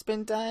has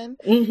been done.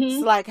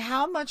 It's like,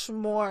 how much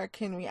more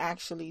can we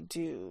actually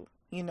do?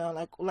 You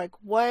know, like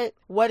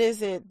what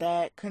is it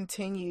that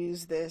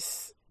continues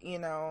this? You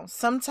know,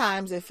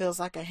 sometimes it feels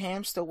like a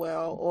hamster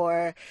wheel,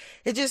 or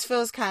it just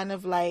feels kind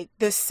of like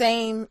the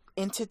same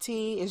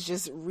entity is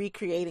just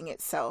recreating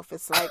itself.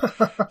 It's like,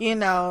 you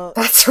know,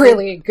 That's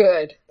really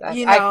good.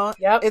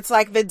 Yep. It's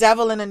like the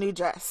devil in a new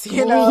dress,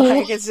 you know,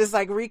 like it's just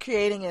like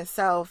recreating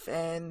itself.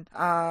 And,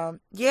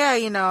 yeah,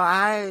 you know,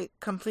 I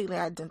completely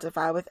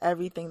identify with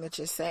everything that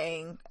you're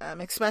saying,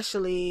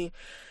 especially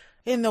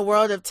in the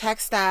world of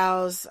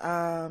textiles.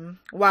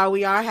 While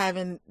we are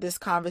having this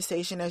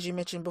conversation, as you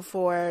mentioned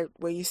before,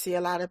 where you see a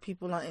lot of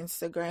people on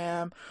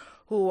Instagram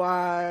who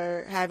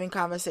are having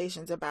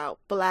conversations about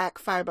Black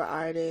fiber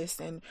artists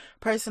and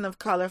person of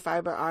color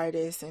fiber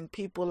artists, and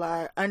people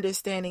are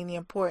understanding the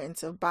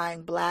importance of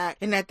buying Black,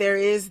 and that there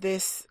is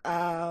this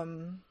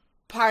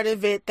part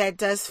of it that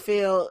does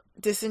feel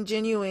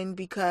disingenuine,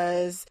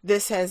 because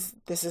this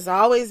has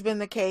always been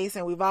the case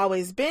and we've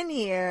always been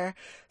here,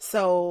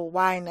 so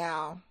why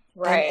now?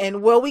 Right.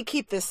 And will we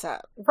keep this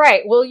up?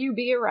 Right. Will you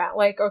be around?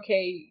 Like,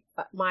 okay,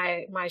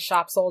 my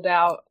shop sold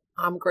out.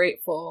 I'm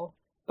grateful,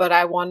 but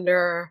I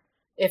wonder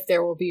if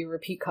there will be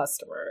repeat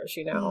customers,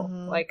 you know?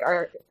 Like,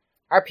 are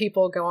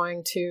people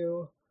going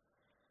to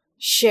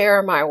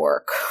share my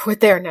work with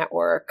their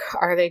network?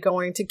 Are they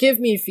going to give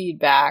me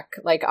feedback,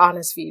 like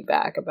honest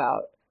feedback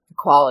about the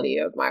quality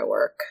of my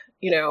work?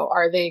 You know,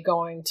 are they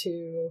going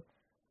to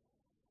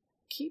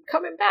keep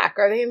coming back?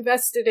 Are they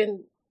invested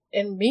in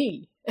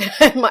me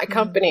and my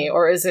company?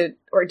 Or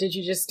did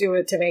you just do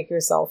it to make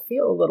yourself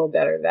feel a little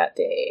better that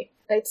day?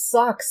 It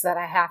sucks that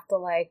I have to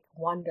like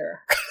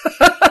wonder,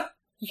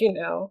 you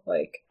know,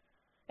 like,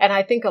 and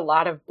I think a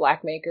lot of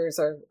Black makers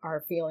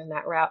are feeling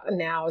that route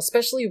now,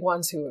 especially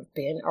ones who have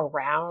been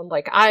around.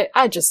 Like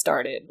I just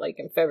started like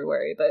in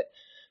February, but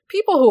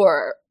people who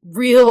are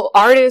real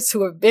artists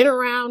who have been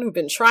around, who've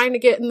been trying to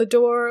get in the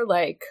door,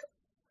 like,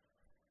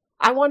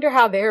 I wonder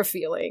how they're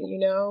feeling, you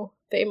know?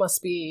 They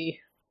must be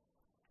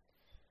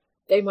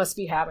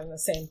having the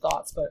same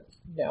thoughts, but,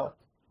 you know,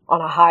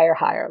 on a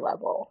higher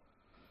level.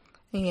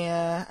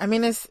 Yeah, I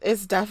mean,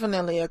 it's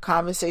definitely a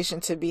conversation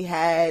to be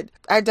had.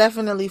 I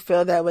definitely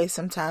feel that way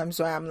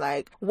sometimes, where I'm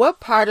like, what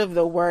part of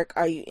the work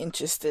are you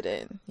interested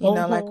in? You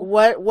know, like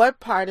what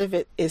part of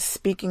it is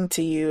speaking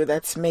to you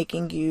that's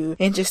making you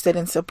interested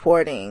in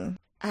supporting?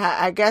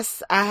 I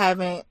guess I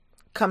haven't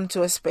come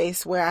to a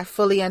space where I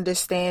fully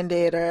understand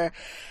it or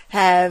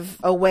have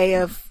a way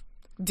of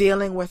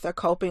dealing with or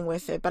coping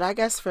with it. But I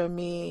guess for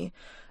me,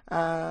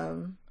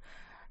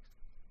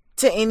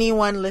 to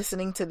anyone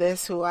listening to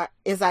this who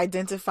is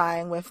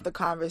identifying with the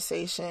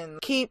conversation,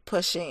 keep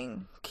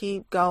pushing,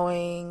 keep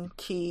going,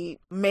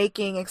 keep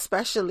making,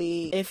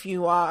 especially if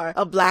you are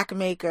a Black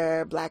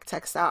maker, Black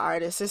textile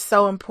artist. It's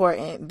so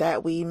important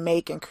that we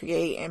make and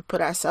create and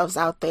put ourselves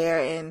out there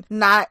and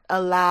not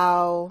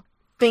allow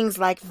things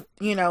like,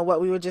 you know, what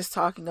we were just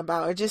talking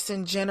about, or just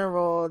in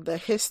general, the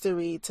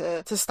history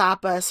to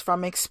stop us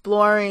from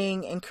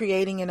exploring and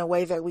creating in a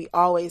way that we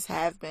always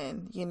have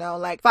been. You know,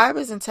 like,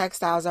 fibers and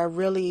textiles are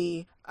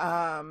really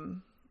our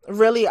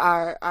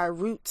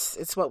roots.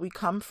 It's what we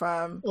come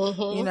from.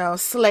 You know,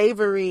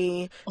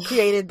 slavery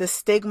created the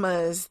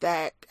stigmas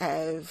that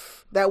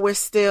we're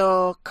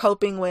still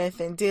coping with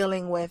and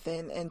dealing with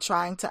and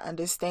trying to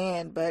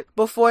understand. But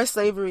before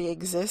slavery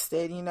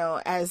existed, you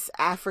know, as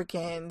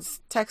Africans,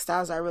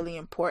 textiles are really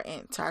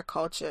important to our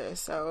culture.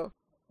 So,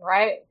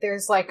 right,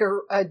 there's like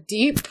a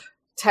deep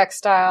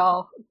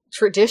textile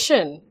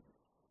tradition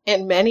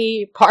in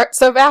many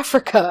parts of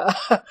Africa,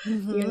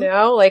 you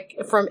know, like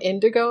from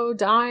indigo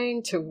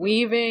dyeing to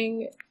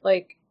weaving,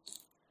 like,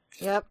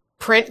 yep,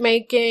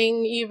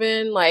 printmaking,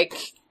 even, like,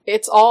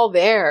 it's all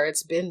there.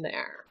 It's been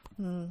there.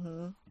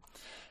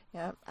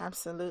 Yep,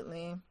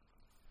 absolutely.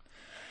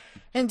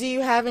 And do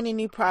you have any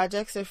new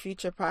projects or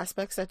future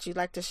prospects that you'd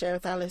like to share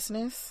with our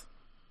listeners?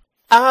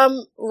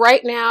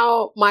 Right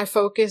now, my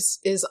focus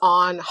is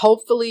on,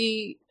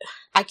 hopefully,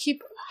 I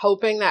keep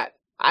hoping that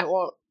I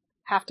won't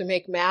have to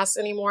make masks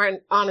anymore.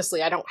 And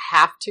honestly, I don't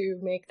have to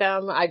make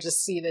them. I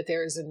just see that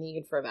there is a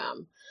need for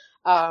them.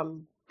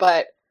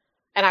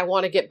 And I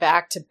want to get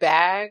back to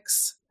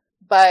bags,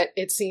 but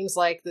it seems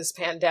like this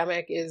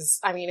pandemic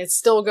it's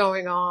still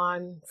going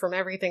on. From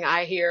everything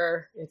I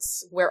hear,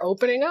 we're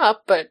opening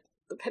up, but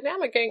the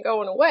pandemic ain't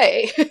going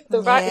away.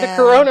 The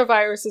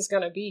coronavirus is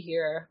going to be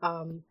here.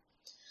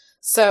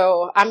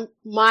 So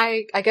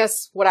I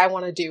guess what I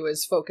want to do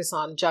is focus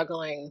on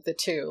juggling the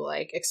two,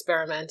 like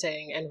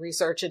experimenting and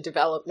research and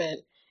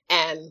development,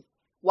 and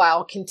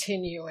while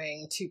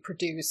continuing to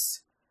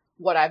produce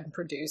what I'm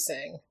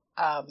producing.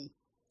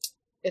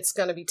 It's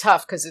going to be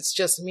tough because it's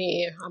just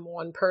me. I'm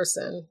one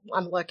person.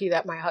 I'm lucky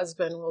that my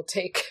husband will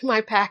take my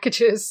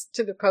packages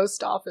to the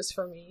post office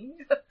for me.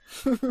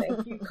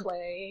 Thank you,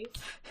 Clay.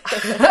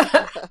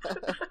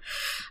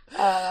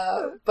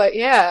 But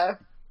yeah,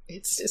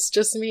 it's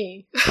just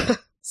me.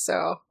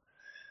 So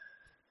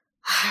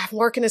I'm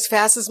working as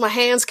fast as my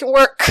hands can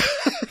work.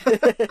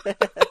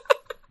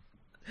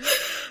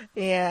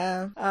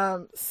 Yeah.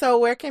 So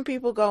where can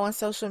people go on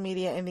social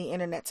media and the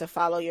internet to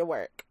follow your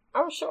work?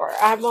 Oh, sure.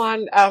 I'm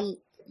on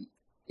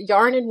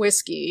Yarn and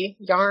Whiskey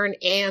on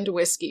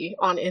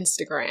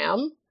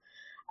Instagram.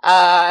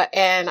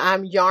 And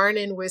I'm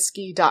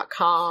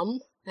yarnandwhiskey.com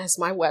as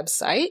my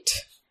website.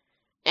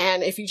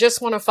 And if you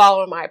just want to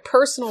follow my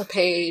personal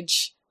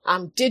page,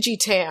 I'm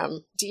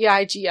Digitam,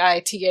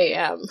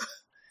 Digitam.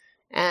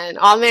 And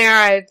on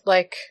there,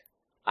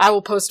 I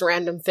will post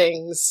random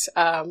things.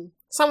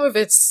 Some of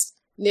it's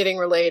knitting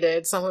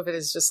related. Some of it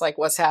is just like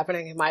what's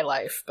happening in my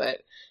life.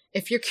 But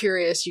if you're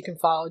curious, you can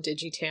follow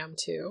Digitam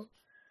too.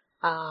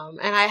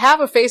 And I have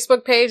a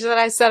Facebook page that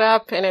I set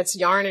up, and it's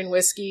Yarn and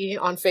Whiskey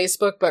on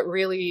Facebook, but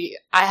really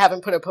I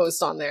haven't put a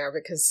post on there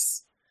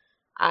because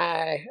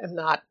I'm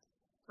not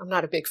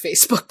a big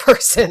Facebook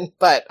person,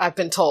 but I've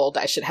been told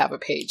I should have a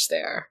page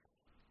there.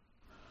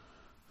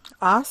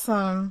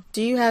 Awesome.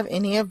 Do you have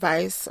any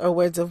advice or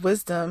words of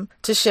wisdom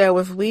to share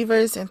with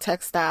weavers and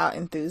textile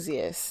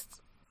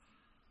enthusiasts?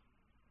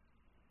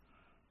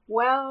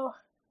 Well,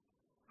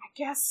 I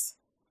guess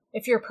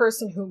if you're a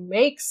person who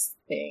makes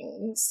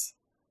things,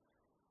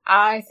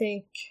 I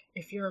think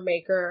if you're a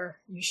maker,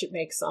 you should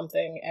make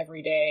something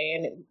every day.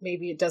 And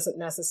maybe it doesn't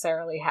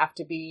necessarily have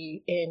to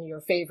be in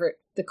your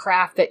the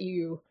craft that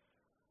you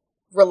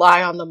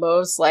rely on the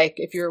most. Like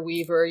if you're a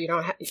weaver,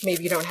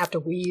 maybe you don't have to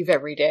weave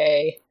every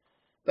day,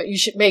 but you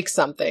should make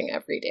something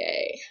every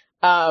day.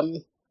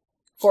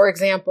 For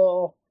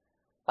example,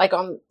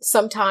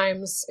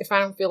 sometimes if I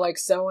don't feel like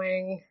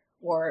sewing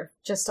or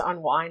just to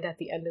unwind at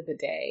the end of the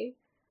day,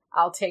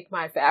 I'll take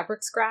my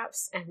fabric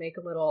scraps and make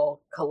a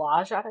little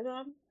collage out of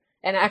them.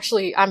 And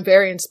actually, I'm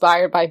very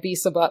inspired by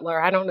Bisa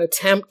Butler. I don't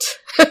attempt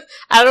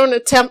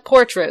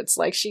portraits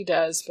like she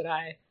does, but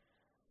I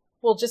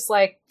will just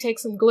take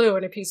some glue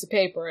and a piece of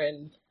paper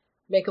and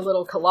make a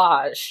little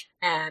collage.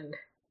 And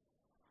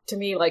to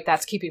me,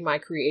 that's keeping my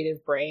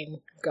creative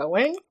brain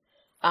going.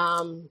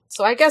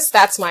 So I guess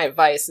that's my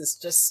advice, is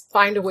just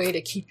find a way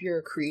to keep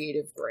your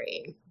creative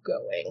brain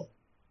going.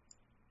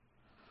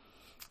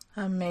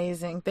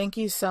 Amazing. Thank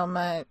you so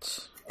much.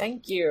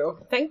 Thank you.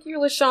 Thank you,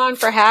 LaShawn,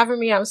 for having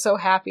me. I'm so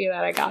happy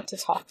that I got to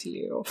talk to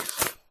you.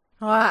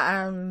 Well,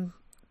 I'm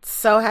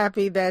so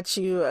happy that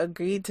you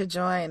agreed to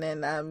join,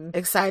 and I'm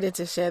excited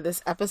to share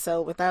this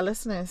episode with our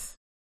listeners.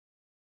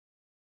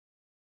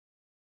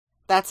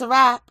 That's a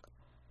wrap.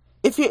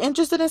 If you're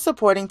interested in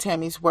supporting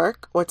Tammy's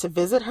work or to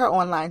visit her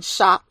online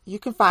shop, you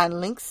can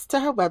find links to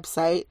her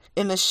website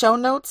in the show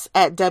notes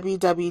at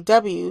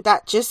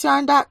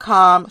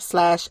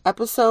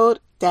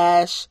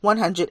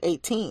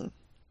www.justsyarn.com/episode-118.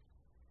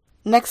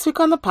 Next week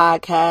on the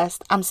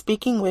podcast, I'm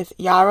speaking with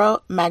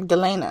Yarrow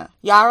Magdalena.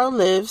 Yarrow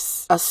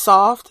lives a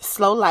soft,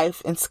 slow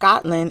life in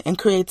Scotland and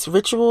creates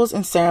rituals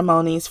and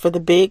ceremonies for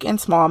the big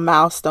and small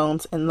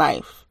milestones in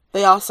life.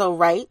 They also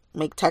write,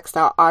 make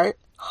textile art,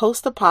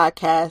 host a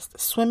podcast,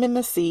 swim in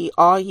the sea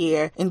all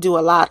year, and do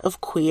a lot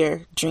of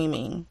queer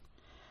dreaming.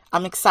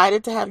 I'm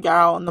excited to have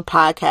Yarrow on the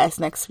podcast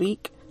next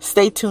week.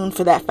 Stay tuned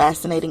for that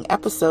fascinating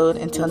episode.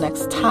 Until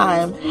next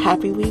time,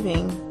 happy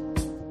weaving.